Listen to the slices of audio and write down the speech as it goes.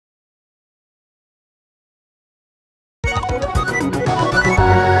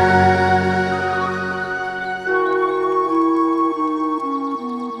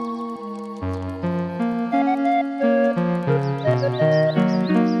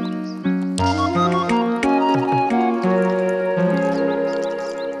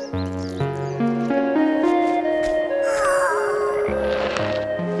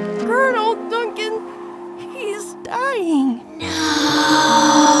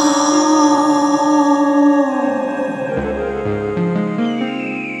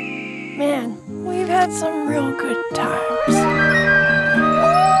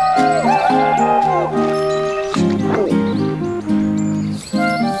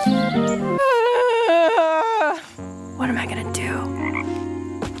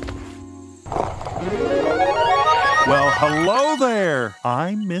Hello there.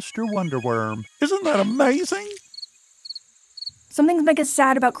 I'm Mr. Wonderworm. Isn't that amazing? Something's making us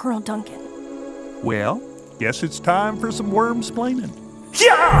sad about Colonel Duncan. Well, guess it's time for some worm-splaining.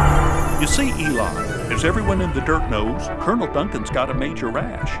 Yeah! You see, Eli, as everyone in the dirt knows, Colonel Duncan's got a major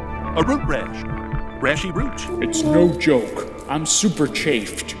rash. A root rash. Rashy roots. It's no joke. I'm super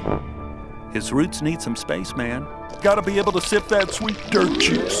chafed. His roots need some space, man. Gotta be able to sip that sweet dirt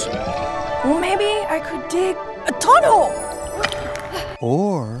juice. Well, maybe I could dig a tunnel.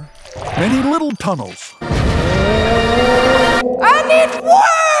 Or many little tunnels. I need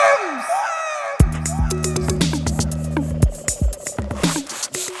worms!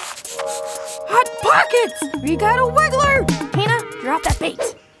 Hot pockets! We got a wiggler! Hannah, drop that bait.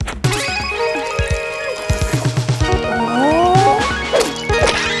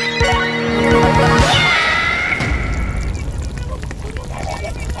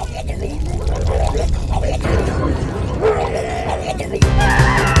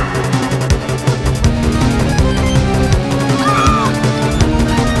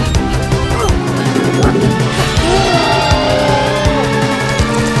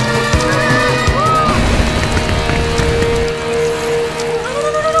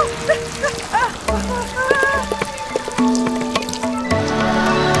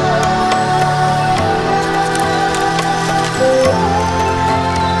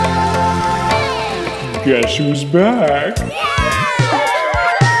 Guess who's back?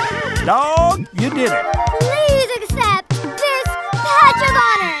 Dog, you did it. Please accept this patch of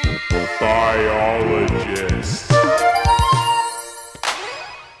honor. Biologist.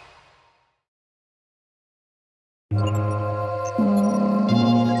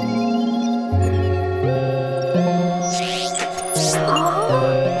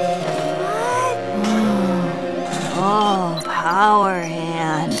 Oh, power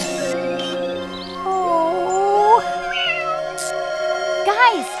hand.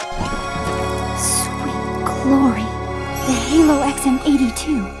 Guys! Sweet glory. The Halo XM82.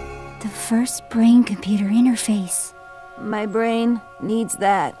 The first brain-computer interface. My brain needs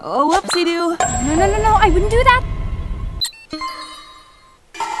that. Oh, whoopsie-doo. No, I wouldn't do that.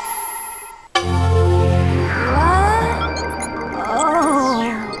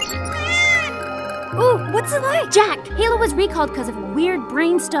 Ooh, what's it like? Jack, Halo was recalled because of weird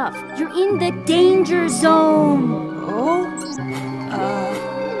brain stuff. You're in the danger zone.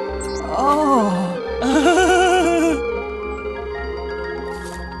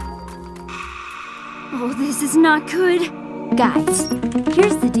 Oh, this is not good. Guys,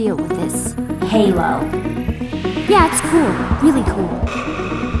 here's the deal with this Halo. Yeah, it's cool, really cool.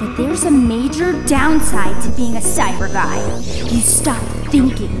 But there's a major downside to being a cyber guy. You stop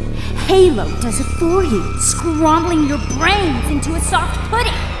thinking. Halo does it for you, scrambling your brains into a soft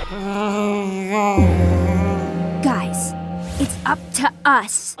pudding. Guys, it's up to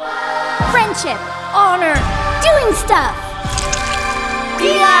us. Friendship, honor, doing stuff.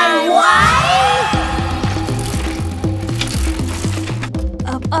 DIY?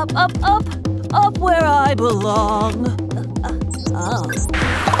 Up where I belong.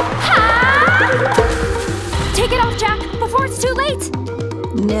 Take it off, Jack, before it's too late.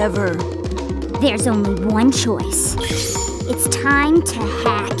 Never. There's only one choice. It's time to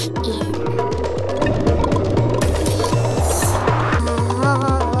hack in.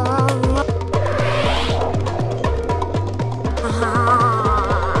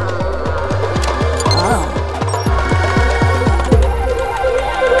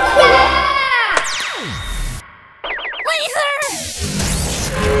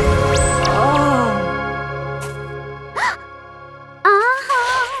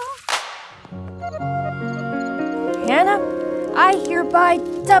 Hannah, I hereby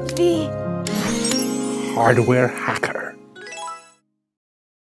dub thee Hardware hacker.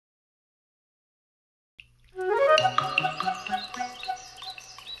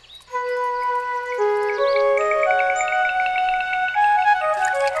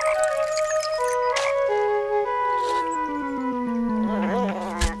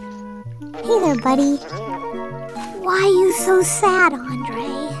 Hey there, buddy. Why are you so sad, Andre?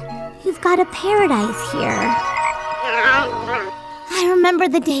 You've got a paradise here. I remember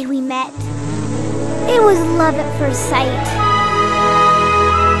the day we met. It was love at first sight.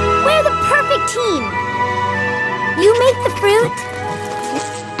 We're the perfect team. You make the fruit,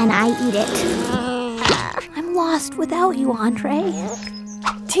 and I eat it. I'm lost without you, Andre.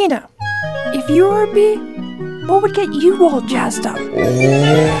 Tina, if you were a bee, what would get you all jazzed up?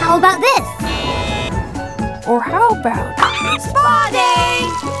 How about this? Or how about Spotting!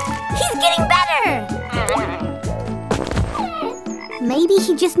 He's getting better! Maybe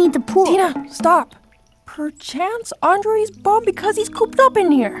he just needs a pull. Tina, stop. Perchance Andre's bombed because he's cooped up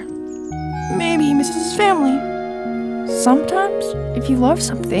in here. Maybe he misses his family. Sometimes, if you love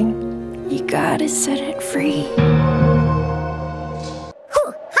something, you gotta set it free.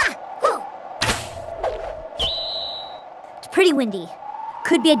 It's pretty windy.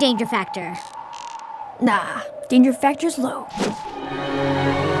 Could be a danger factor. Nah, danger factor's low.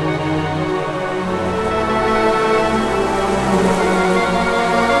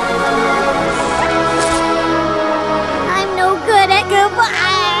 I'm no good at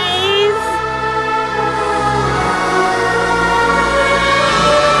goodbyes.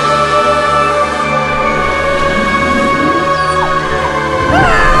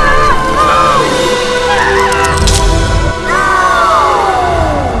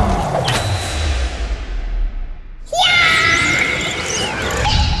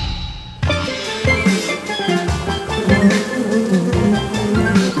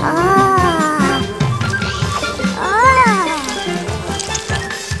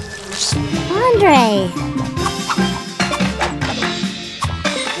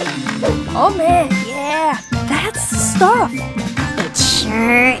 Oh man, yeah, that's the stuff. It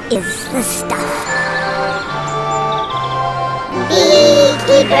sure is the stuff.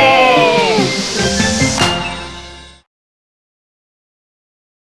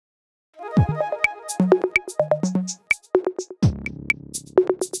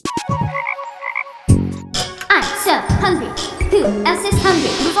 I'm so hungry. Who else is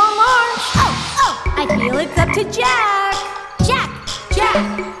hungry? Who's on Mars? Oh, I feel it's up to Jack. Jack.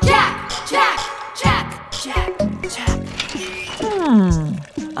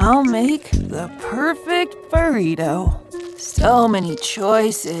 I'll make the perfect burrito. So many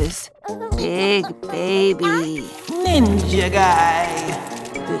choices. Big baby, ninja guy,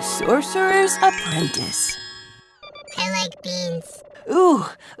 the sorcerer's apprentice. I like beans. Ooh,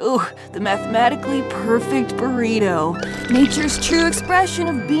 the mathematically perfect burrito. Nature's true expression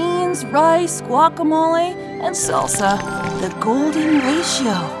of beans, rice, guacamole, and salsa. The golden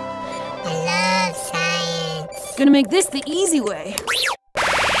ratio. I love science. Gonna make this the easy way.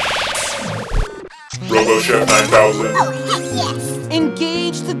 RoboChef 9000. Oh, heck yes.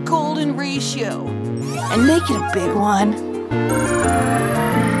 Engage the golden ratio. And make it a big one.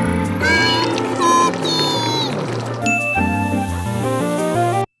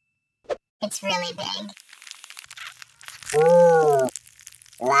 It's really big. Ooh,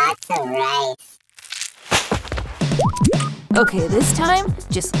 lots of rice. Okay, this time,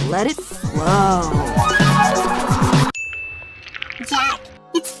 just let it flow. Jack,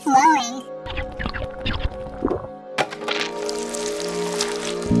 it's flowing.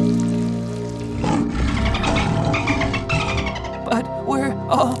 But we're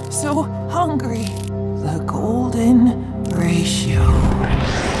all so hungry. The golden ratio.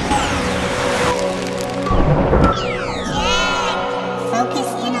 Jack, focus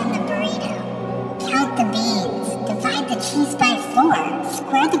in on the burrito. Count the beans. Divide the cheese by 4.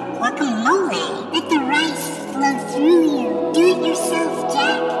 Square the guacamole. Let the rice flow through you. Do it yourself,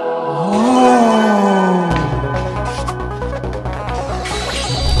 Jack. Oh.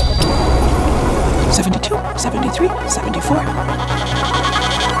 72, 73, 74.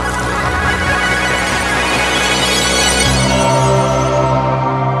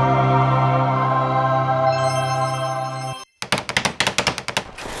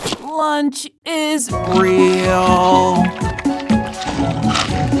 Lunch is real.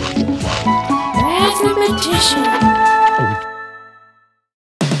 Mathematician.